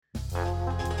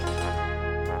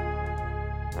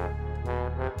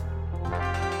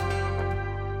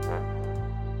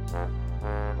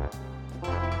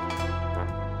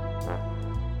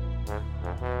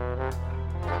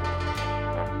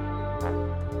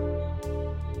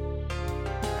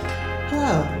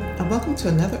Hello, and welcome to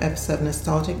another episode of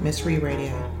Nostalgic Mystery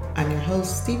Radio. I'm your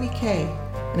host, Stevie K,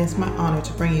 and it's my honor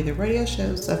to bring you the radio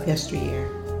shows of yesteryear.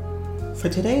 For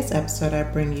today's episode, I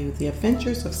bring you The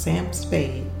Adventures of Sam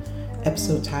Spade,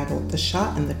 episode titled The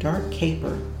Shot in the Dark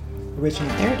Caper.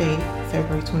 Original air date,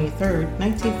 February 23,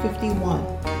 1951,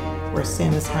 where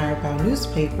Sam is hired by a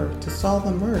newspaper to solve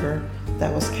a murder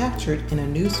that was captured in a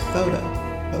news photo,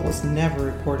 but was never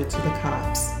reported to the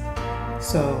cops.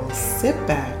 So sit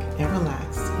back and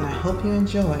relax, and I hope you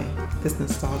enjoy this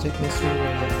Nostalgic Mystery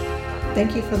Radio.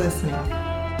 Thank you for listening.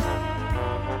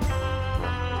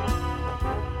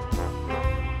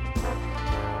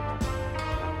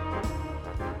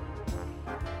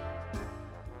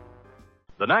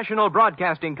 The National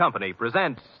Broadcasting Company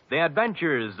presents The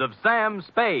Adventures of Sam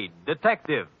Spade,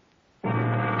 Detective.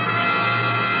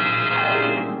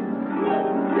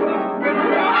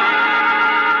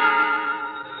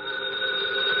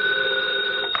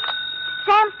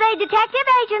 Detective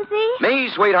Agency. Me,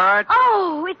 sweetheart.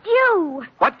 Oh, it's you.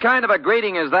 What kind of a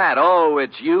greeting is that? Oh,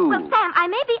 it's you. Well, Sam, I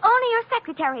may be only your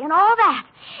secretary and all that,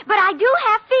 but I do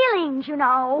have feelings, you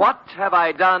know. What have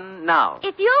I done now?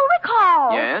 If you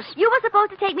recall... Yes? You were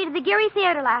supposed to take me to the Geary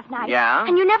Theater last night. Yeah?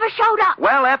 And you never showed up.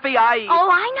 Well, Effie, Oh,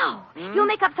 I know. You'll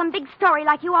make up some big story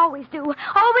like you always do.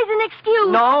 Always an excuse.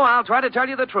 No, I'll try to tell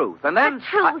you the truth. And then... The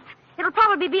truth? It'll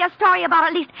probably be a story about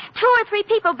at least 2 or 3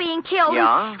 people being killed.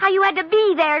 Yeah? How you had to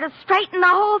be there to straighten the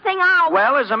whole thing out.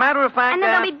 Well, as a matter of fact... And then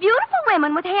there'll be beautiful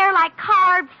women with hair like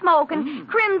carved smoke and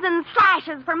crimson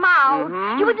slashes for mouths.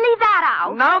 You would leave that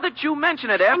out. Now that you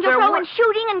mention it, Effie... And you'll throw in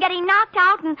shooting and getting knocked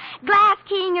out and glass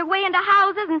keying your way into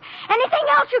houses and anything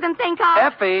else you can think of.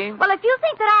 Effie... Well, if you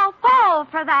think that I'll fall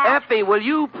for that... Effie, will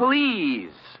you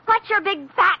please... What's your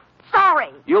big fat story?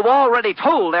 You've already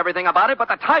told everything about it, but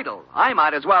the title, I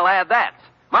might as well add that.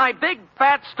 My big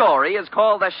fat story is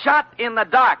called The Shot in the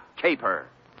Dark Caper.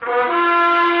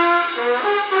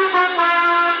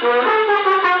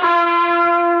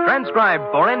 Transcribed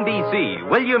for NBC,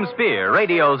 William Spear,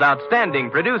 radio's outstanding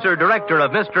producer-director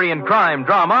of mystery and crime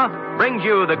drama, brings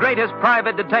you the greatest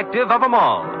private detective of them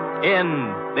all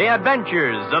in The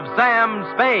Adventures of Sam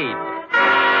Spade.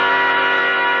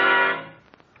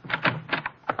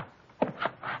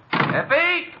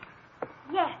 Effie?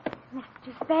 Yes,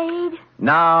 Mr. Spade.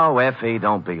 No, Effie,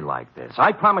 don't be like this.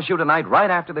 I promise you tonight,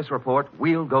 right after this report,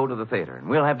 we'll go to the theater. And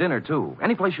we'll have dinner, too.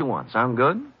 Any place you want. Sound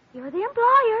good? You're the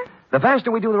employer. The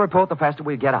faster we do the report, the faster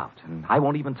we get out. And I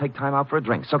won't even take time out for a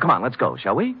drink. So come on, let's go,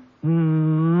 shall we?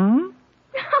 Oh,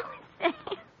 Sam.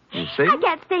 You see? I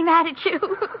can't stay mad at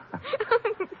you.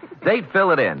 Date,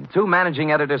 fill it in. To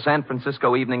Managing Editor, San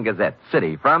Francisco Evening Gazette.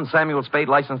 City, from Samuel Spade,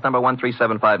 license number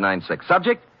 137596.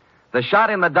 Subject, The Shot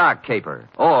in the Dark Caper.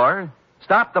 Or,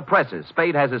 Stop the Presses.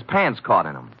 Spade has his pants caught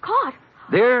in them. Caught?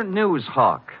 Dear News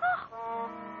Hawk,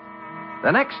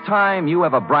 the next time you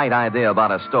have a bright idea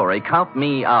about a story, count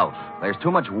me out. There's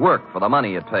too much work for the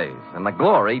money it pays, and the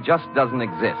glory just doesn't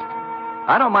exist.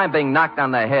 I don't mind being knocked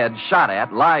on the head, shot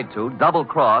at, lied to,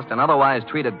 double-crossed, and otherwise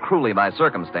treated cruelly by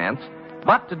circumstance,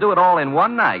 but to do it all in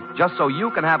one night just so you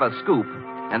can have a scoop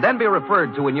and then be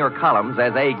referred to in your columns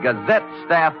as a Gazette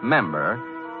staff member,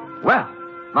 well,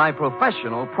 my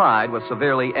professional pride was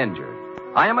severely injured.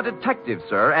 I am a detective,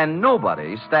 sir, and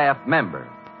nobody's staff member.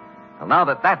 Well, now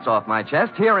that that's off my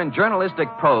chest, here in journalistic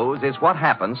prose is what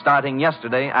happened starting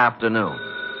yesterday afternoon.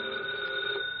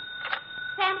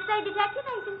 Sam Spade Detective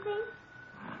Agency?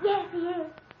 Yes, he is.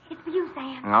 It's for you,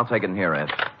 Sam. I'll take it in here,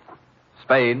 Ed.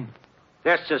 Spade.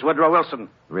 This is Woodrow Wilson.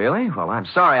 Really? Well, I'm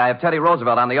sorry. I have Teddy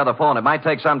Roosevelt on the other phone. It might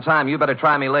take some time. You better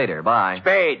try me later. Bye.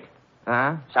 Spade.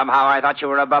 Huh? Somehow I thought you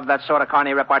were above that sort of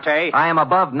corny repartee. I am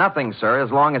above nothing, sir,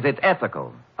 as long as it's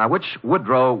ethical. Now, which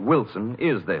Woodrow Wilson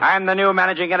is this? I'm the new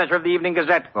managing editor of the Evening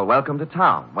Gazette. Well, welcome to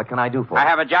town. What can I do for you? I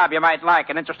have a job you might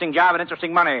like, an interesting job and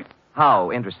interesting money.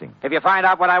 How interesting? If you find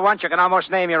out what I want, you can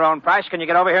almost name your own price. Can you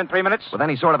get over here in 3 minutes? With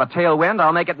any sort of a tailwind,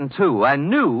 I'll make it in 2. A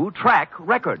new track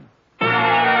record.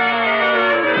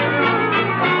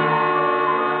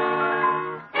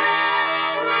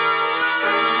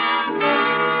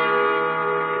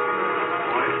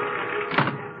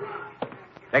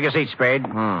 Take a seat, Spade.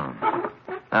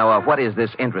 Now, what is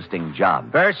this interesting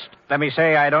job? First, let me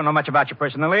say I don't know much about you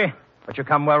personally, but you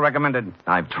come well recommended.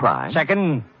 I've tried.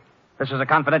 Second, this is a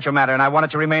confidential matter, and I want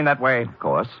it to remain that way. Of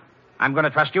course. I'm going to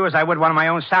trust you as I would one of my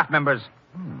own staff members.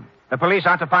 The police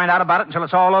aren't to find out about it until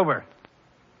it's all over.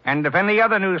 And if any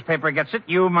other newspaper gets it,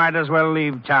 you might as well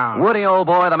leave town. Woody, old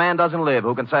boy, the man doesn't live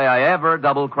who can say I ever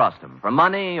double-crossed him. For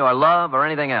money or love or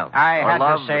anything else. I or had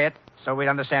love... to say it so we'd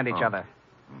understand each other.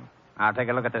 Now, take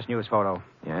a look at this news photo.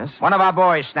 Yes? One of our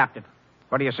boys snapped it.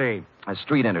 What do you see? A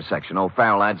street intersection.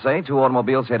 O'Farrell, I'd say. 2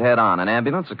 automobiles hit head-on. An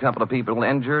ambulance, a couple of people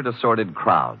injured, a sordid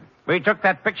crowd. We took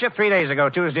that picture 3 days ago,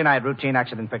 Tuesday night, routine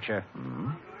accident picture.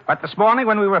 But this morning,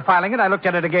 when we were filing it, I looked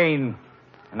at it again,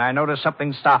 and I noticed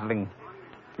something startling.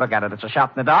 Look at it. It's a shot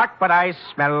in the dark, but I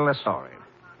smell a story.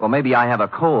 Well, maybe I have a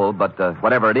cold, but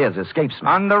whatever it is escapes me.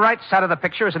 On the right side of the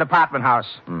picture is an apartment house.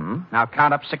 Now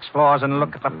count up 6 floors and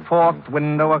look at the 4th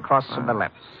window across to the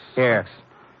left. Here,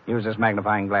 use this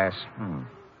magnifying glass.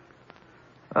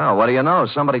 Oh, what do you know?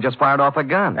 Somebody just fired off a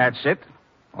gun. That's it.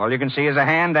 All you can see is a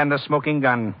hand and a smoking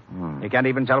gun. You can't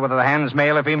even tell whether the hand's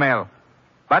male or female.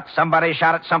 But somebody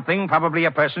shot at something, probably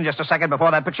a person, just a second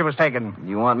before that picture was taken.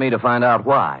 You want me to find out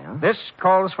why, huh? This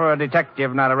calls for a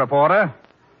detective, not a reporter.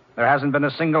 There hasn't been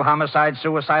a single homicide,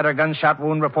 suicide, or gunshot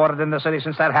wound reported in the city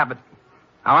since that happened.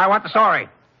 Now, I want the story.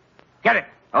 Get it.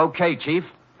 Okay, Chief.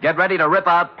 Get ready to rip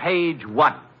out page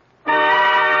 1.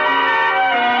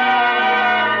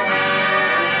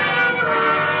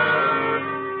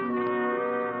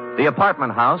 The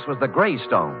apartment house was the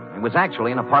Greystone. It was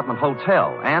actually an apartment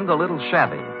hotel and a little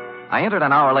shabby. I entered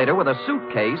an hour later with a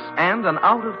suitcase and an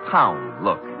out-of-town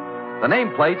look. The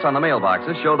nameplates on the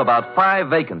mailboxes showed about 5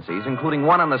 vacancies, including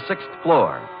one on the 6th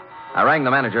floor. I rang the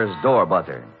manager's door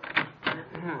buzzer.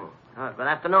 Good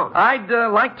afternoon. I'd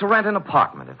like to rent an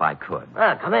apartment if I could.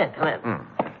 Come in.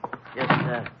 Just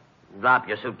drop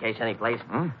your suitcase anyplace.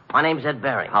 My name's Ed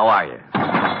Berry. How are you?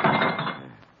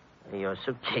 Your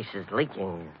suitcase is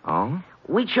leaking. Oh?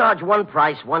 We charge one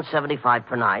price, $175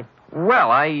 per night. Well,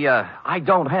 I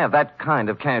don't have that kind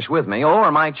of cash with me,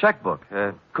 or my checkbook.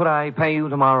 Could I pay you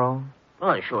tomorrow?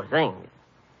 Oh, sure thing.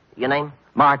 Your name?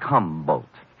 Mark Humboldt.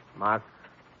 Mark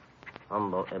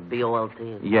Humboldt.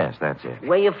 B-O-L-T? Yes, that's it.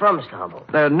 Where you from, Mr.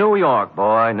 Humboldt? New York,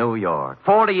 boy, New York.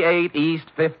 48 East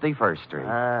 51st Street.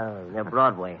 Near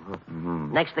Broadway.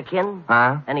 Next to kin?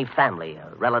 Huh? Any family,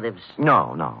 relatives?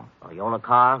 No. Oh, you own a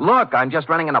car? Look, I'm just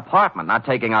renting an apartment, not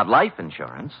taking out life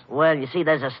insurance. Well, you see,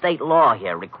 there's a state law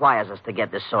here requires us to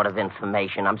get this sort of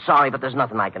information. I'm sorry, but there's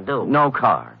nothing I can do. No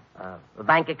car. A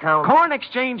bank account? Corn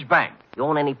Exchange Bank. You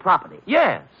own any property?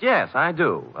 Yes, I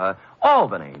do.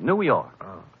 Albany, New York.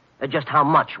 Just how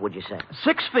much, would you say?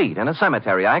 6 feet in a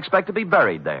cemetery. I expect to be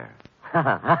buried there.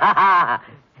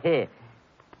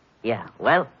 Yeah,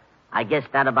 well, I guess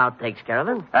that about takes care of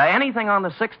it. Anything on the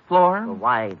 6th floor? Well,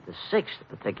 why the 6th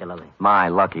particularly? My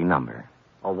lucky number.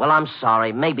 Oh, well, I'm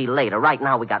sorry. Maybe later. Right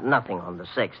now, we got nothing on the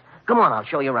 6th. Come on, I'll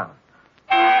show you around.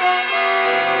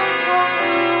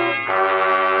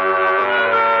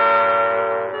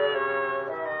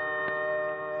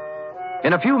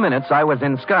 In a few minutes, I was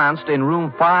ensconced in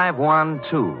room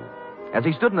 512. As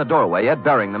he stood in the doorway, Ed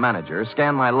Bering, the manager,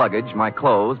 scanned my luggage, my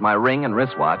clothes, my ring and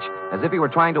wristwatch, as if he were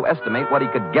trying to estimate what he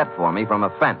could get for me from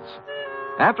a fence.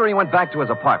 After he went back to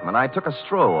his apartment, I took a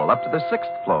stroll up to the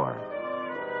 6th floor.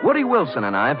 Woody Wilson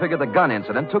and I figured the gun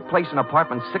incident took place in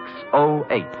apartment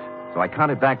 608. So I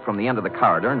counted back from the end of the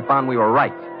corridor and found we were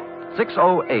right.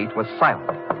 608 was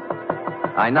silent.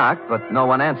 I knocked, but no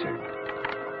one answered.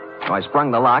 So I sprung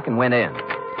the lock and went in.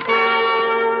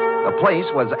 The place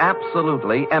was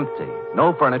absolutely empty.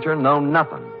 No furniture, no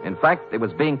nothing. In fact, it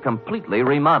was being completely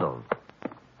remodeled.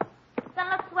 It's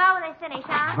gonna look swell when they finish,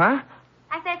 huh? Huh?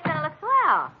 I said it's gonna look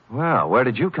swell. Well, where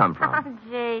did you come from? Oh,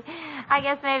 gee. I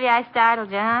guess maybe I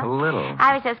startled you, huh? A little.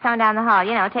 I was just coming down the hall,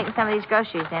 taking some of these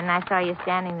groceries in, and I saw you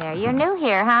standing there. You're new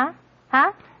here, huh?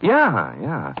 Huh?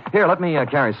 Yeah. Here, let me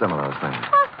carry some of those things.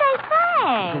 Well, say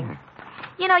thanks.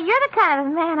 You're the kind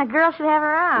of man a girl should have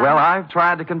around. Well, I've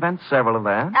tried to convince several of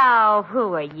that. Oh,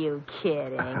 who are you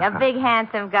kidding? A big,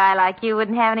 handsome guy like you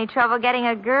wouldn't have any trouble getting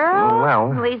a girl?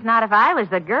 Well... At least not if I was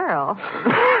the girl.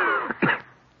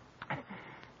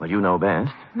 Well, you know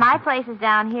best. My place is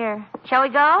down here. Shall we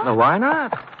go? No, why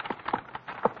not?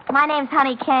 My name's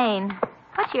Honey Kane.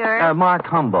 What's yours? Mark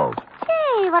Humboldt.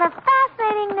 Gee, what a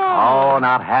fascinating name. Oh,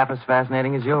 not half as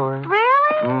fascinating as yours. Really?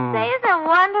 Say, isn't it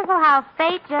wonderful how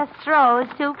fate just throws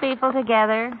two people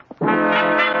together?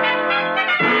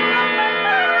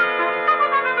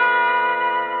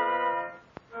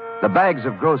 The bags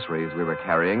of groceries we were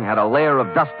carrying had a layer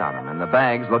of dust on them, and the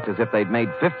bags looked as if they'd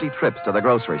made 50 trips to the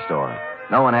grocery store.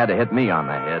 No one had to hit me on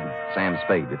the head. Sam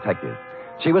Spade, detective.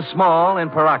 She was small in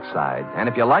peroxide, and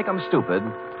if you like 'em stupid,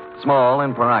 small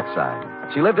in peroxide.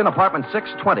 She lived in apartment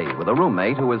 620 with a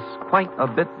roommate who was quite a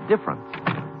bit different.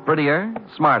 Prettier,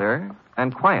 smarter,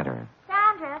 and quieter.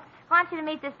 Sandra, I want you to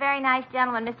meet this very nice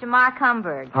gentleman, Mr. Mark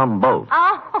Humboldt. Humboldt.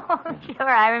 Oh, sure,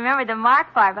 I remember the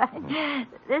Mark part, but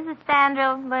this is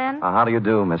Sandra Lynn. How do you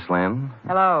do, Miss Lynn?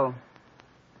 Hello.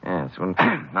 Yes, well,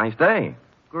 nice day.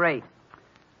 Great.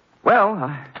 Well,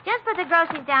 Just put the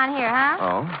groceries down here, huh?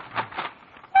 Oh.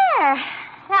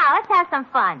 have some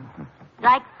fun.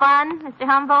 Like fun, Mr.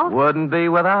 Humboldt? Wouldn't be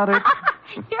without it.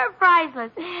 You're priceless.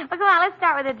 Well, come on, let's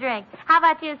start with a drink. How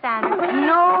about you, Sandra?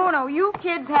 No, you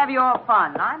kids have your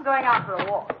fun. I'm going out for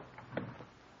a walk.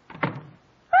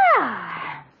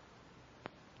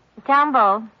 Mr.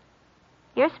 Humboldt,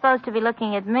 you're supposed to be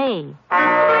looking at me.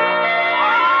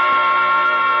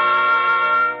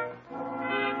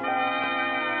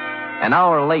 An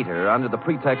hour later, under the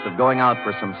pretext of going out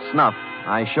for some snuff,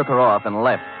 I shook her off and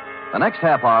left. The next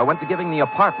half hour went to giving the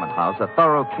apartment house a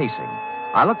thorough casing.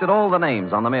 I looked at all the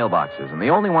names on the mailboxes, and the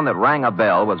only one that rang a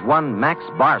bell was one Max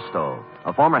Barstow,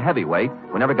 a former heavyweight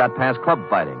who never got past club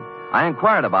fighting. I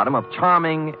inquired about him of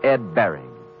charming Ed Bering,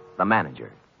 the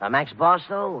manager. Max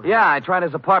Barstow? Yeah, I tried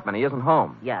his apartment. He isn't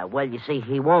home. Yeah, well, you see,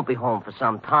 he won't be home for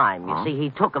some time. You see, he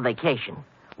took a vacation.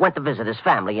 Went to visit his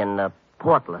family in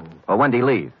Portland. Well, when'd he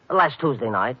leave? Last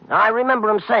Tuesday night. I remember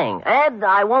him saying, Ed,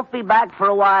 I won't be back for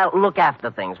a while. Look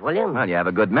after things, will you? Well, you have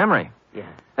a good memory. Yeah.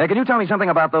 Hey, can you tell me something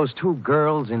about those two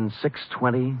girls in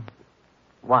 620?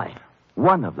 Why?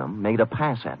 One of them made a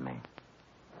pass at me.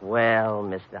 Well,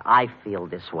 mister, I feel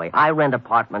this way. I rent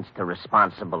apartments to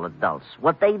responsible adults.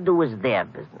 What they do is their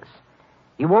business.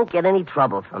 You won't get any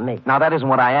trouble from me. Now, that isn't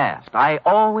what I asked. I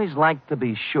always like to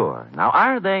be sure. Now,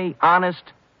 are they honest,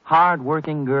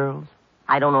 hard-working girls?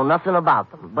 I don't know nothing about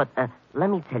them, but let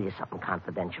me tell you something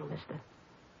confidential, mister.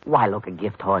 Why look a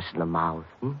gift horse in the mouth?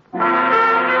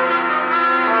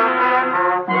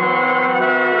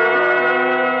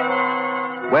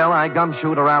 Well, I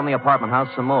gumshoed around the apartment house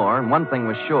some more, and one thing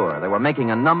was sure. They were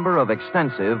making a number of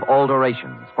extensive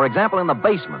alterations. For example, in the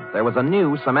basement, there was a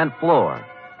new cement floor.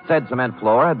 Said cement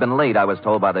floor had been laid, I was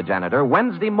told by the janitor,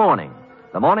 Wednesday morning.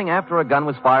 The morning after a gun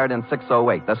was fired in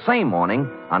 608. The same morning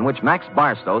on which Max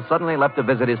Barstow suddenly left to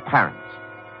visit his parents.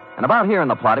 And about here in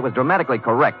the plot, it was dramatically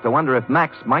correct to wonder if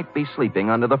Max might be sleeping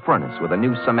under the furnace with a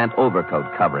new cement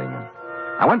overcoat covering him.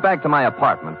 I went back to my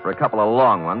apartment for a couple of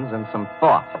long ones and some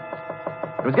thought.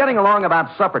 It was getting along about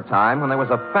supper time when there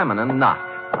was a feminine knock.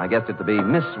 I guessed it to be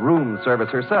Miss Room Service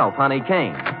herself, Honey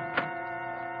Kane.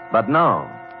 But no.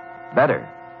 Better.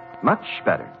 Much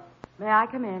better. May I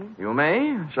come in? You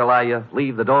may. Shall I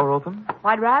leave the door open?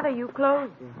 I'd rather you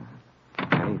closed it.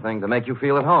 Anything to make you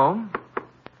feel at home.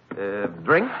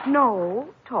 Drink? No,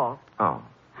 talk. Oh.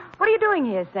 What are you doing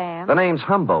here, Sam? The name's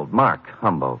Humboldt, Mark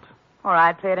Humboldt. All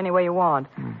right, play it any way you want.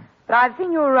 But I've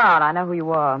seen you around. I know who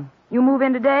you are. You move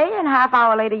in today, and half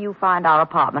hour later you find our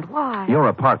apartment. Why? Your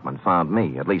apartment found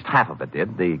me. At least half of it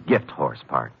did. The gift horse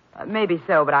part. Maybe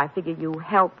so, but I figure you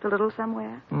helped a little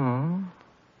somewhere. Hmm.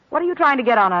 What are you trying to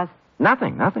get on us?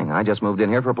 Nothing. I just moved in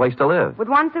here for a place to live. With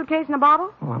one suitcase and a bottle?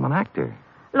 Oh, I'm an actor.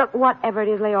 Look, whatever it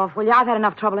is, lay off, will you? I've had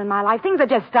enough trouble in my life. Things are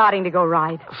just starting to go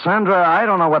right. Sandra, I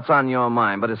don't know what's on your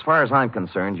mind, but as far as I'm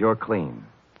concerned, you're clean.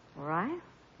 All right.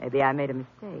 Maybe I made a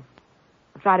mistake.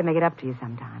 I'll try to make it up to you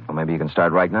sometime. Well, maybe you can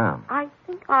start right now. I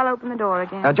think I'll open the door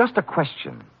again. Now, just a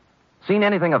question. Seen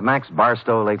anything of Max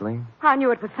Barstow lately? I knew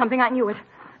it was something. I knew it.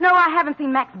 No, I haven't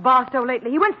seen Max Barstow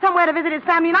lately. He went somewhere to visit his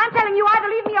family, and I'm telling you either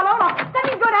leave me alone or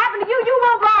something's going to happen to you. You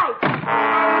won't write.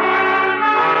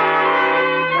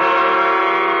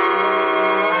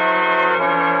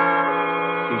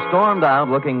 She stormed out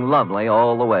looking lovely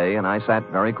all the way, and I sat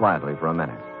very quietly for a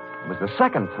minute. It was the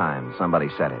second time somebody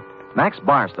said it. Max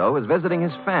Barstow was visiting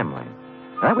his family.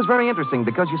 And that was very interesting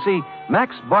because, you see,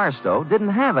 Max Barstow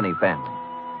didn't have any family.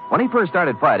 When he first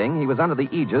started fighting, he was under the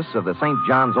aegis of the St.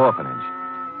 John's Orphanage.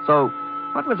 So,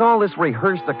 what was all this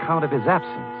rehearsed account of his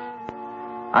absence?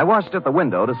 I watched at the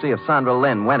window to see if Sandra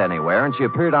Lynn went anywhere, and she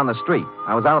appeared on the street.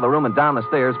 I was out of the room and down the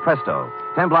stairs, presto.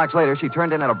 10 blocks later, she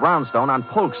turned in at a brownstone on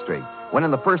Polk Street, went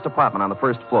in the first apartment on the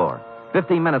first floor.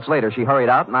 15 minutes later, she hurried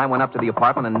out, and I went up to the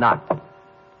apartment and knocked.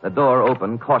 The door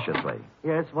opened cautiously.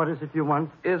 Yes, what is it you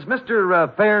want? Is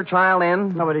Mr. Fairchild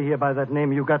in? Nobody here by that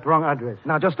name. You got wrong address.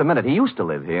 Now, just a minute. He used to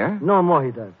live here. No more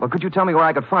he does. Well, could you tell me where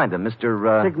I could find him,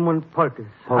 Mr. Sigmund Polkus.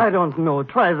 I don't know.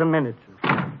 Try the manager.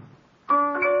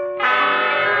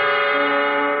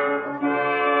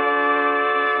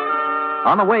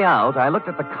 On the way out, I looked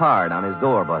at the card on his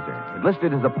door buzzer. It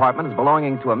listed his apartment as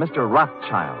belonging to a Mr.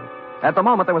 Rothschild. At the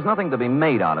moment, there was nothing to be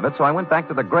made out of it, so I went back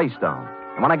to the Greystone.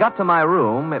 And when I got to my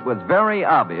room, it was very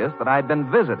obvious that I'd been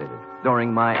visited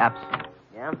during my absence.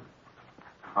 Yeah?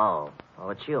 Oh,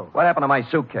 it's you. What happened to my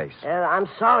suitcase? I'm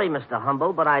sorry, Mr.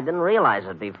 Humboldt, but I didn't realize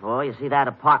it before. You see, that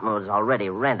apartment was already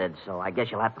rented, so I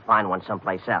guess you'll have to find one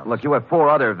someplace else. Look, you have 4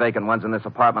 other vacant ones in this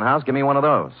apartment house. Give me one of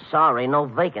those. Sorry, no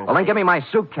vacancy. Well, then give me my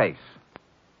suitcase.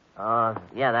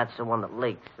 Yeah, that's the one that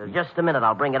leaks. Just a minute,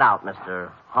 I'll bring it out,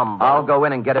 Mr. Humboldt. I'll go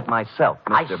in and get it myself,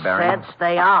 Mr. Barry. I said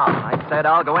stay out. I said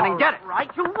I'll go in and get it. Right,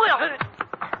 you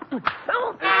will. He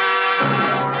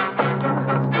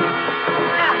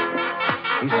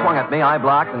swung at me, I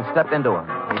blocked, and stepped into him.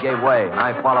 He gave way, and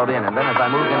I followed in. And then as I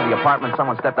moved into the apartment,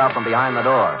 someone stepped out from behind the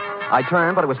door. I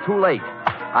turned, but it was too late.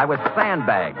 I was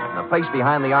sandbagged, and the face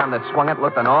behind the arm that swung it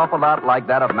looked an awful lot like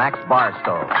that of Max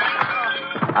Barstow.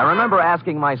 I remember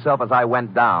asking myself as I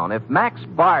went down, if Max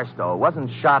Barstow wasn't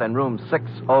shot in room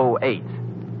 608,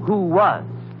 who was?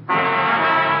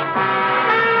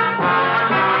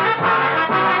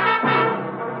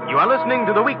 You are listening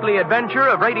to the weekly adventure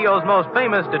of radio's most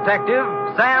famous detective,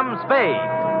 Sam Spade.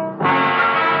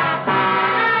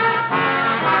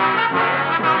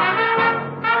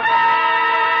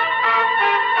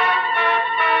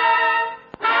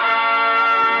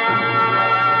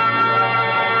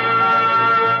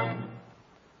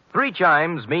 Three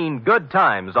chimes mean good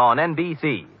times on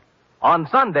NBC. On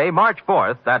Sunday, March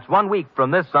 4th, that's 1 week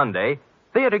from this Sunday,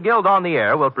 Theater Guild on the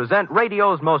Air will present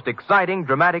radio's most exciting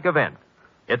dramatic event.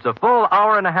 It's a full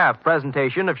hour-and-a-half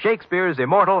presentation of Shakespeare's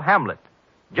immortal Hamlet.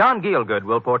 John Gielgud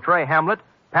will portray Hamlet,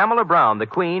 Pamela Brown, the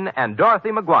Queen, and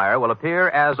Dorothy McGuire will appear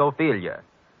as Ophelia.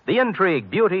 The intrigue,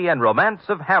 beauty, and romance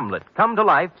of Hamlet come to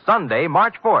life Sunday,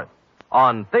 March 4th,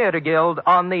 on Theater Guild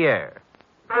on the Air.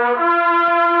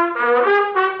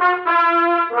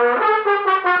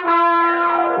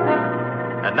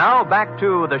 And now back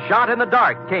to The Shot in the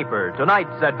Dark caper,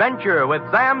 tonight's adventure with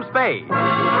Sam Spade.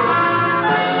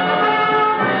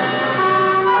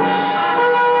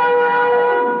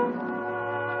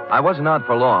 I wasn't out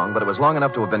for long, but it was long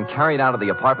enough to have been carried out of the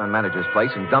apartment manager's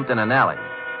place and dumped in an alley.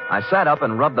 I sat up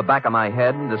and rubbed the back of my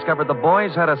head and discovered the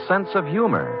boys had a sense of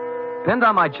humor. Pinned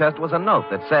on my chest was a note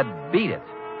that said, "Beat it."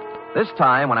 This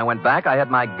time, when I went back, I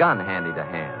had my gun handy to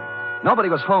hand. Nobody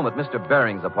was home at Mr.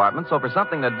 Bering's apartment, so for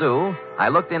something to do, I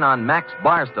looked in on Max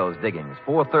Barstow's diggings,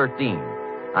 413.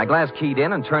 I glass-keyed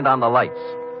in and turned on the lights.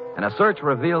 And a search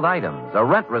revealed items, a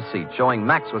rent receipt showing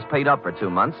Max was paid up for 2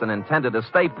 months and intended to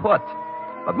stay put.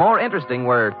 But more interesting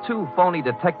were 2 phony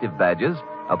detective badges,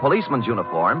 a policeman's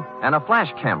uniform, and a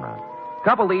flash camera.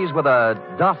 Couple these with a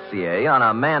dossier on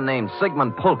a man named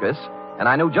Sigmund Pulkus, and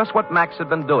I knew just what Max had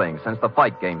been doing since the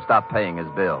fight game stopped paying his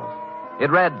bills.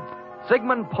 It read,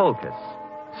 Sigmund Pulkus,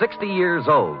 60 years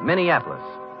old, Minneapolis,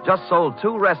 just sold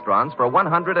 2 restaurants for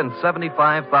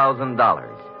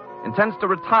 $175,000. Intends to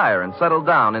retire and settle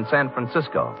down in San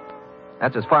Francisco.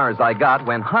 That's as far as I got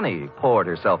when Honey poured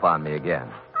herself on me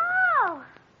again.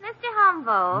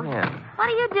 Humboldt. Yeah. What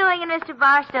are you doing in Mr.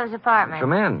 Barstow's apartment?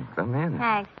 Come in.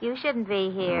 Max, you shouldn't be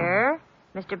here.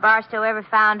 Mr. Barstow ever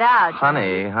found out.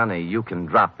 Honey, you can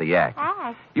drop the act.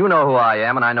 Max. You know who I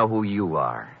am, and I know who you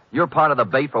are. You're part of the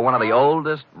bait for one of the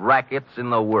oldest rackets in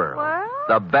the world.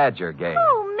 The Badger game.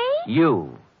 Who, me?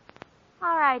 You.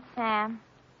 All right, Sam.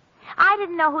 I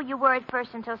didn't know who you were at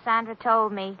first until Sandra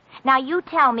told me. Now, you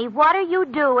tell me, what are you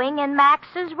doing in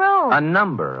Max's room? A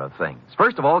number of things.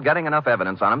 First of all, getting enough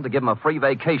evidence on him to give him a free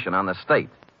vacation on the state.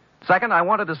 Second, I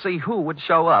wanted to see who would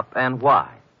show up and why.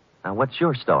 Now, what's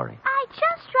your story? I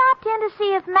just dropped in to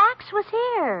see if Max was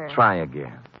here. Try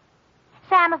again.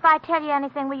 Sam, if I tell you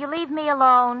anything, will you leave me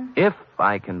alone? If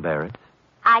I can bear it.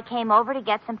 I came over to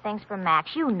get some things from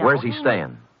Max. You know. Where's he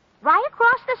staying? Right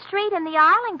across the street in the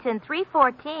Arlington,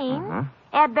 314. Mm-hmm.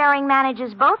 Ed Bering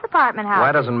manages both apartment houses.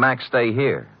 Why doesn't Max stay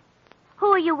here?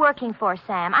 Who are you working for,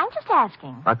 Sam? I'm just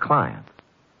asking. A client.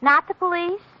 Not the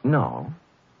police? No.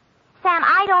 Sam,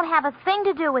 I don't have a thing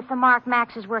to do with the mark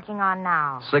Max is working on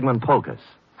now. Sigmund Pulkus.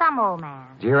 Some old man.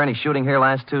 Did you hear any shooting here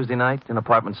last Tuesday night in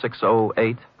apartment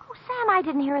 608? Oh, Sam, I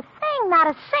didn't hear a thing. Not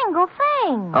a single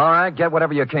thing. All right, get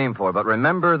whatever you came for, but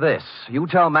remember this. You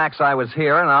tell Max I was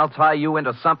here, and I'll tie you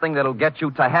into something that'll get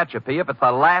you to Tehachapi if it's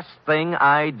the last thing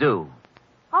I do.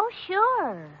 Oh,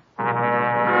 sure.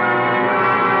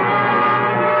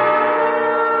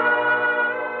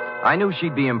 I knew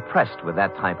she'd be impressed with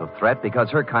that type of threat because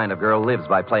her kind of girl lives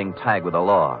by playing tag with the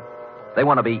law. They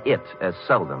want to be it as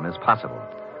seldom as possible.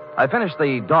 I finished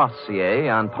the dossier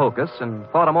on Pulkus and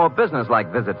thought a more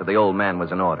businesslike visit to the old man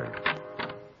was in order.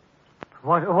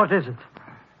 What is it?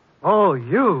 Oh,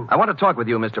 you. I want to talk with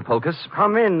you, Mr. Pulkus.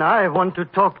 Come in. I want to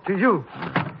talk to you.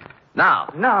 Now,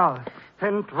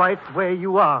 stand right where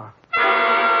you are.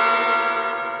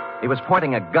 he was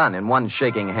pointing a gun in one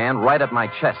shaking hand right at my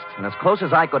chest, and as close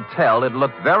as I could tell, it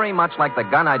looked very much like the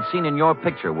gun I'd seen in your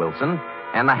picture, Wilson,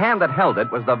 and the hand that held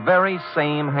it was the very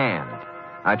same hand.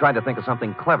 I tried to think of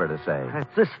something clever to say. At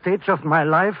this stage of my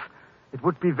life, it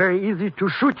would be very easy to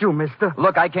shoot you, mister.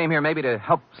 Look, I came here maybe to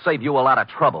help save you a lot of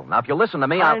trouble. Now, if you listen to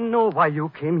me, I know why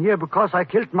you came here, because I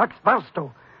killed Max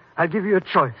Barstow. I'll give you a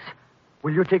choice.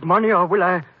 Will you take money or will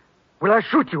I will I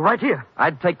shoot you right here?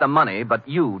 I'd take the money, but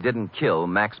you didn't kill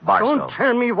Max Barstow. Don't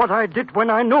tell me what I did when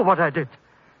I know what I did.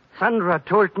 Sandra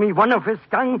told me one of his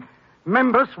gang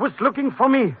members was looking for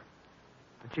me.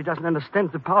 But she doesn't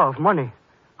understand the power of money.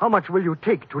 How much will you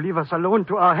take to leave us alone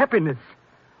to our happiness?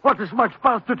 What is Max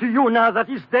Barstow to you now that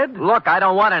he's dead? Look, I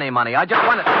don't want any money. I just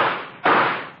want it.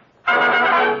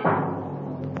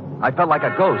 I felt like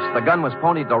a ghost. The gun was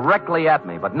pointed directly at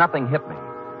me, but nothing hit me.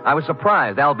 I was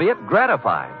surprised, albeit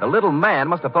gratified. The little man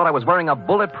must have thought I was wearing a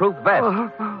bulletproof vest.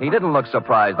 He didn't look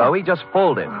surprised, though. He just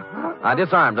folded. I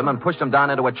disarmed him and pushed him down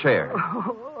into a chair.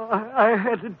 I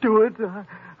had to do it.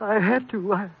 I had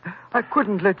to. I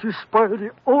couldn't let you spoil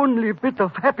the only bit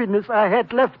of happiness I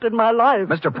had left in my life.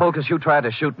 Mr. Polkus, you tried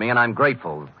to shoot me, and I'm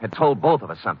grateful. It told both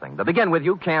of us something. To begin with,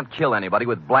 you can't kill anybody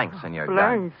with blanks in your gun.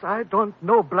 Blanks? I don't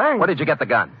know blanks. Where did you get the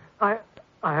gun? I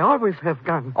always have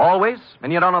guns. Always?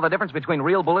 And you don't know the difference between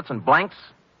real bullets and blanks?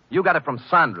 You got it from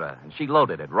Sandra, and she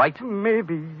loaded it, right?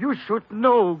 Maybe you should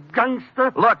know,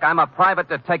 gangster. Look, I'm a private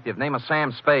detective. Name is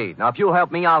Sam Spade. Now, if you'll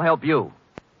help me, I'll help you.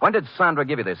 When did Sandra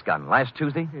give you this gun? Last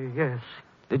Tuesday? Yes.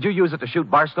 Did you use it to shoot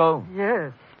Barstow?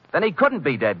 Yes. Then he couldn't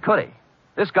be dead, could he?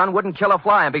 This gun wouldn't kill a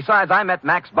fly, and besides, I met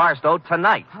Max Barstow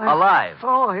tonight, alive. I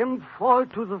saw him fall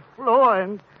to the floor,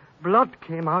 and blood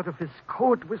came out of his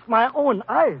coat with my own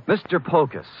eyes. Mr.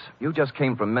 Polkus, you just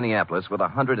came from Minneapolis with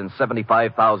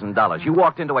 $175,000. You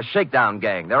walked into a shakedown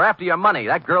gang. They're after your money.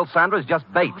 That girl Sandra's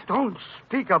just bait. Oh, don't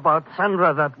speak about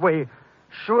Sandra that way.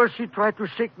 Sure, she tried to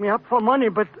shake me up for money,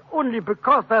 but only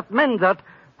because that man, that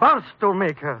Barstow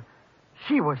maker.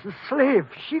 She was a slave.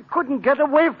 She couldn't get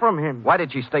away from him. Why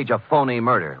did she stage a phony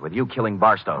murder with you killing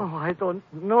Barstow? Oh, I don't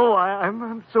know.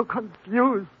 I'm so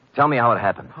confused. Tell me how it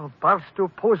happened. Oh, Barstow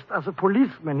posed as a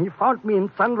policeman. He found me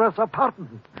in Sandra's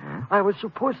apartment. I was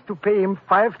supposed to pay him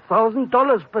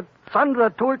 $5,000, but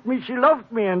Sandra told me she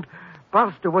loved me, and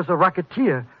Barstow was a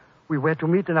racketeer. We were to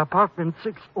meet in apartment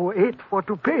 608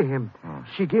 to pay him.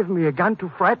 She gave me a gun to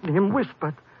frighten him with,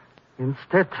 but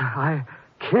instead I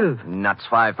killed. Nuts,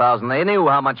 5,000. They knew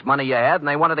how much money you had, and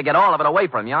they wanted to get all of it away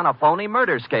from you on a phony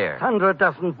murder scare. Sandra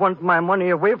doesn't want my money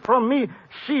away from me.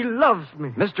 She loves me.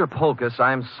 Mr. Polkus,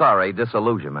 I'm sorry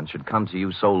disillusionment should come to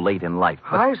you so late in life.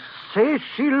 But... I say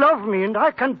she loved me, and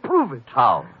I can prove it.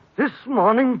 How? This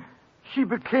morning, she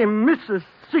became Mrs.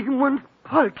 Sigmund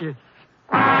Polkus.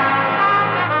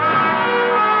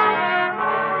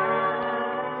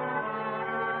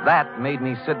 That made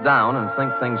me sit down and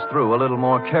think things through a little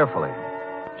more carefully.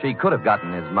 She could have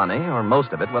gotten his money, or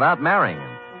most of it, without marrying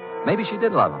him. Maybe she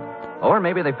did love him. Or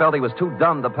maybe they felt he was too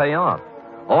dumb to pay off.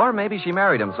 Or maybe she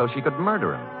married him so she could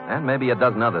murder him. And maybe a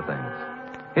dozen other things.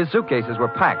 His suitcases were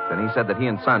packed, and he said that he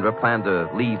and Sandra planned to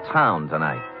leave town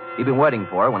tonight. He'd been waiting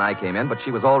for her when I came in, but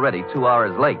she was already 2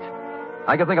 hours late.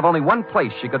 I could think of only one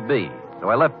place she could be. So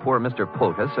I left poor Mr.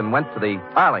 Polkus and went to the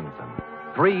Arlington.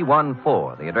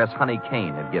 314, the address Honey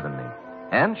Kane had given me.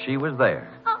 And she was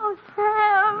there. Oh,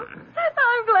 Sam,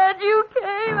 I'm glad you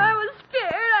came. I was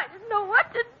scared. I didn't know what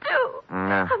to do.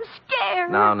 I'm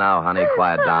scared. Now, honey,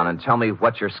 quiet down and tell me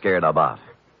what you're scared about.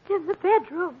 In the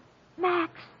bedroom,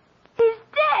 Max, he's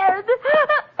dead.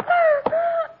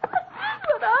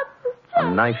 A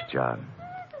knife job.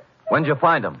 When'd you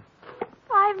find him?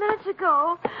 5 minutes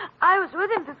ago. I was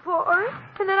with him before,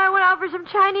 and then I went out for some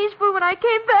Chinese food when I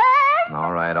came back.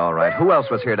 All right. Who else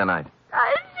was here tonight?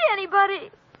 I didn't see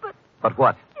anybody, But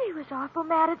what? he was awful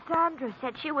mad at Sandra.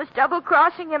 Said she was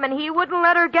double-crossing him, and he wouldn't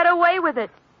let her get away with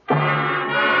it.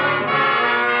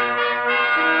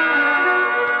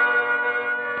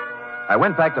 I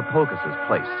went back to Polkus's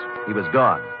place. He was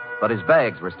gone, but his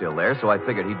bags were still there, so I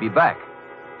figured he'd be back.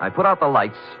 I put out the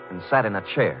lights and sat in a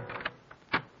chair.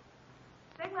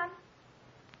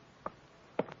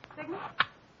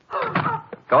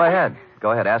 Go ahead.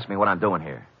 Ask me what I'm doing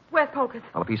here. Where's Polkus?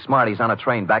 Well, if he's smart, he's on a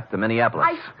train back to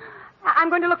Minneapolis. I'm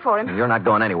going to look for him. You're not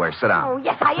going anywhere. Sit down. Oh,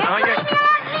 yes, I am.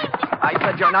 I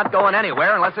said you're not going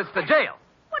anywhere unless it's to jail.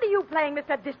 What are you playing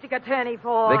Mr. District Attorney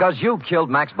for? Because you killed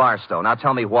Max Barstow. Now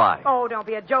tell me why. Oh, don't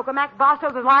be a joker. Max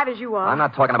Barstow's as alive as you are. I'm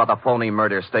not talking about the phony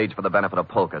murder staged for the benefit of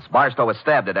Polkus. Barstow was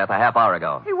stabbed to death a half hour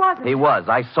ago. He wasn't. He was.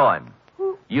 I saw him.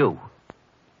 Who? You.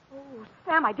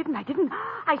 Sam, I didn't.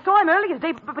 I saw him earlier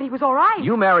today, but he was all right.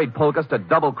 You married Polkus to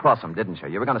double-cross him, didn't you?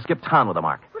 You were going to skip town with him,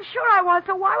 Mark. Well, sure I was,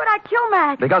 so why would I kill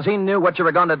Max? Because he knew what you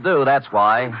were going to do, that's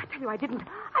why. I tell you, I didn't.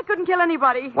 I couldn't kill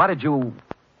anybody. What did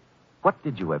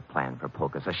you have planned for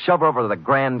Polkus? A shove over to the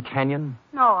Grand Canyon?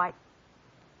 No,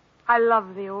 I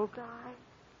love the old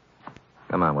guy.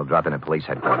 Come on, we'll drop in at police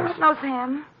headquarters. No,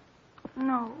 Sam.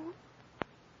 No.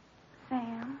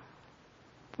 Sam.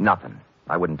 Nothing.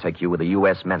 I wouldn't take you with a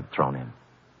U.S. Mint thrown in.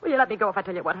 Will you let me go if I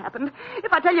tell you what happened?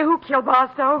 If I tell you who killed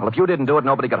Barstow? Well, if you didn't do it,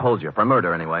 nobody could hold you. For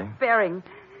murder, anyway. Bering.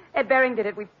 Ed Bering did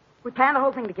it. We planned the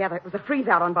whole thing together. It was a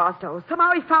freeze-out on Barstow.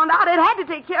 Somehow he found out Ed had to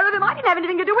take care of him. I didn't have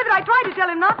anything to do with it. I tried to tell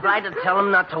him not to. Try to tell him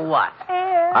not to what?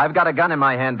 Ed. I've got a gun in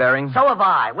my hand, Bering. So have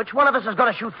I. Which one of us is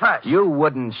going to shoot first? You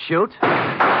wouldn't shoot.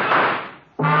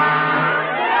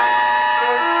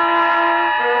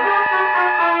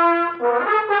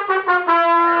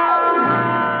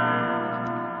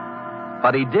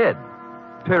 But he did.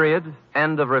 Period.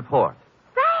 End of report.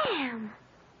 Sam,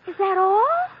 is that all?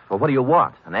 Well, what do you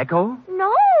want? An echo?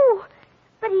 No,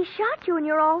 but he shot you and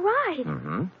you're all right.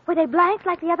 Mm-hmm. Were they blanks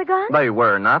like the other guns? They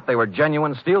were not. They were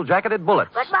genuine steel-jacketed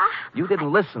bullets. But, You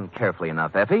didn't listen carefully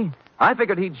enough, Effie. I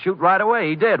figured he'd shoot right away.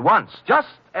 He did, once. Just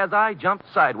as I jumped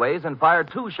sideways and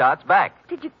fired 2 shots back.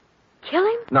 Did you kill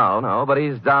him? No, but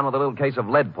he's down with a little case of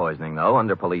lead poisoning, though,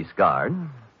 under police guard.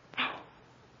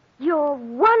 You're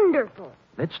wonderful.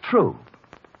 It's true.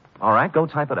 All right, go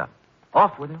type it up.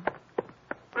 Off with him.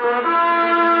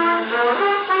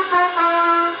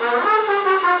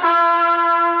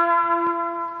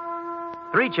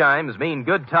 Three chimes mean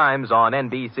good times on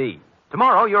NBC.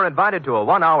 Tomorrow, you're invited to a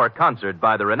 1-hour concert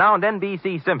by the renowned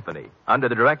NBC Symphony under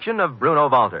the direction of Bruno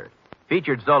Walter.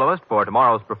 Featured soloist for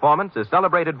tomorrow's performance is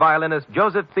celebrated violinist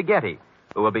Joseph Sigeti,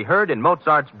 who will be heard in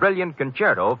Mozart's brilliant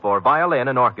concerto for violin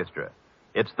and orchestra.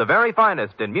 It's the very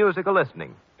finest in musical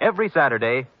listening, every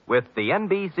Saturday with the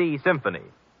NBC Symphony.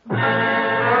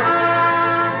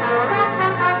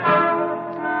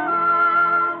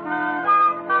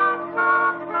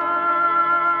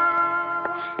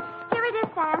 Here it is,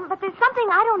 Sam, but there's something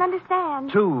I don't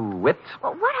understand. To wit.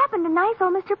 Well, what happened to nice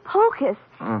old Mr. Polkus?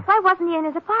 Why wasn't he in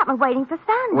his apartment waiting for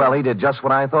Sandra? Well, he did just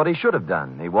what I thought he should have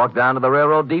done. He walked down to the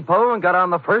railroad depot and got on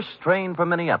the first train for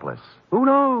Minneapolis. Who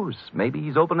knows? Maybe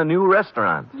he's opened a new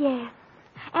restaurant. Yes.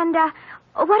 And,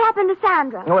 what happened to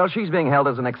Sandra? Well, she's being held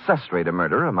as an accessory to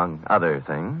murder, among other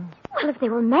things. Well, if they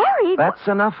were married... That's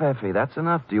enough, Effie. That's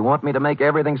enough. Do you want me to make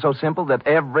everything so simple that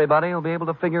everybody will be able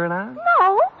to figure it out?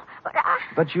 No, but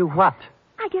But you what?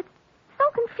 I get so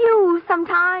confused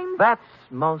sometimes. That's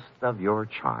most of your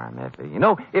charm, Effie. You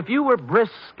know, if you were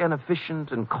brisk and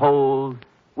efficient and cold,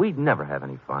 we'd never have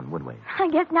any fun, would we? I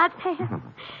guess not,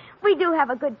 Sam. We do have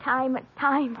a good time at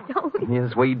times, don't we?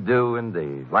 Yes, we do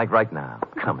indeed. Like right now.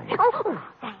 Coming. Oh,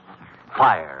 Sam.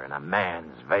 Fire in a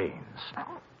man's veins.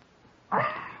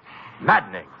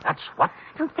 Maddening, that's what.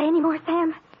 Don't say any more,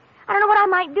 Sam. I don't know what I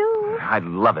might do. I'd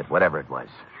love it, whatever it was.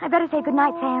 I better say good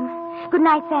night, Sam. Good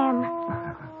night,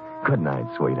 Sam. Good night,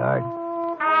 sweetheart.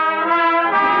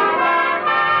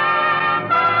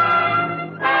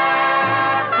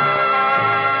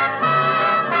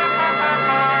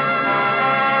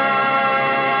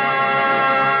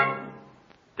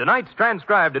 Tonight's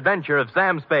transcribed adventure of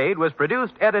Sam Spade was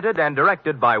produced, edited, and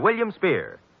directed by William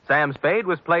Spear. Sam Spade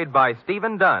was played by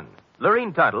Stephen Dunn.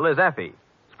 Lorene Tuttle is Effie.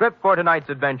 Script for tonight's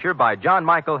adventure by John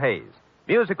Michael Hayes.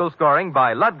 Musical scoring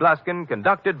by Lud Gluskin,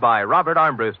 conducted by Robert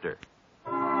Armbruster.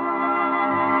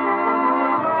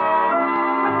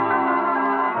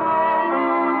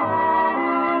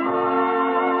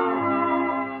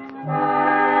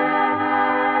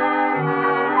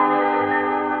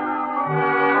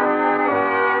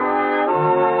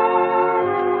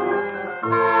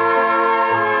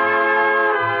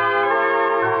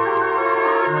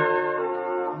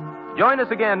 Join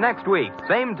us again next week,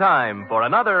 same time, for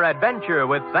another adventure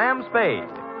with Sam Spade.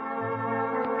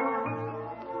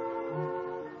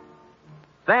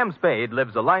 Sam Spade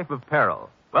lives a life of peril.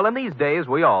 Well, in these days,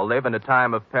 we all live in a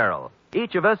time of peril.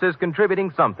 Each of us is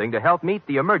contributing something to help meet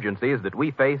the emergencies that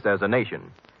we face as a nation.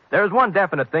 There's one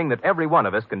definite thing that every one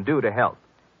of us can do to help.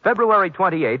 February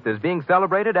 28th is being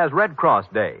celebrated as Red Cross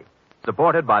Day.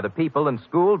 Supported by the people and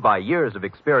schooled by years of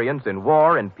experience in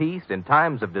war and peace in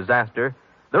times of disaster,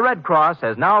 the Red Cross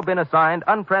has now been assigned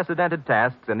unprecedented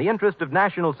tasks in the interest of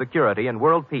national security and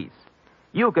world peace.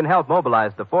 You can help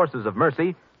mobilize the forces of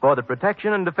mercy for the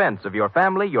protection and defense of your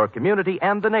family, your community,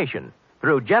 and the nation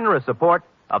through generous support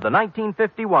of the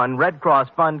 1951 Red Cross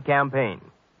Fund campaign.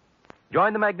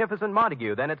 Join the magnificent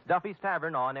Montague, then it's Duffy's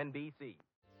Tavern on NBC.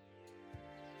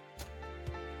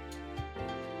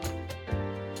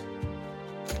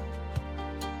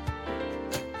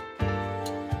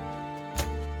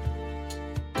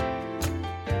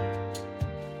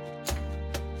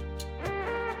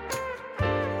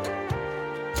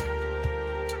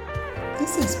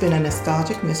 This has been a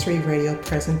Nostalgic Mystery Radio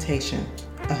presentation.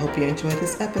 I hope you enjoyed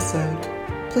this episode.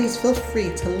 Please feel free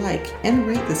to like and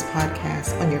rate this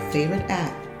podcast on your favorite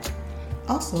app.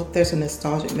 Also, there's a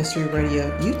Nostalgic Mystery Radio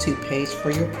YouTube page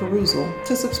for your perusal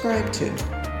to subscribe to.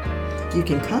 You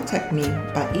can contact me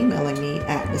by emailing me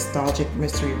at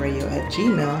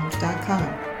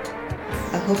nostalgicmysteryradio@gmail.com.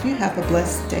 I hope you have a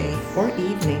blessed day or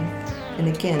evening, and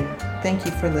again, thank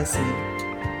you for listening.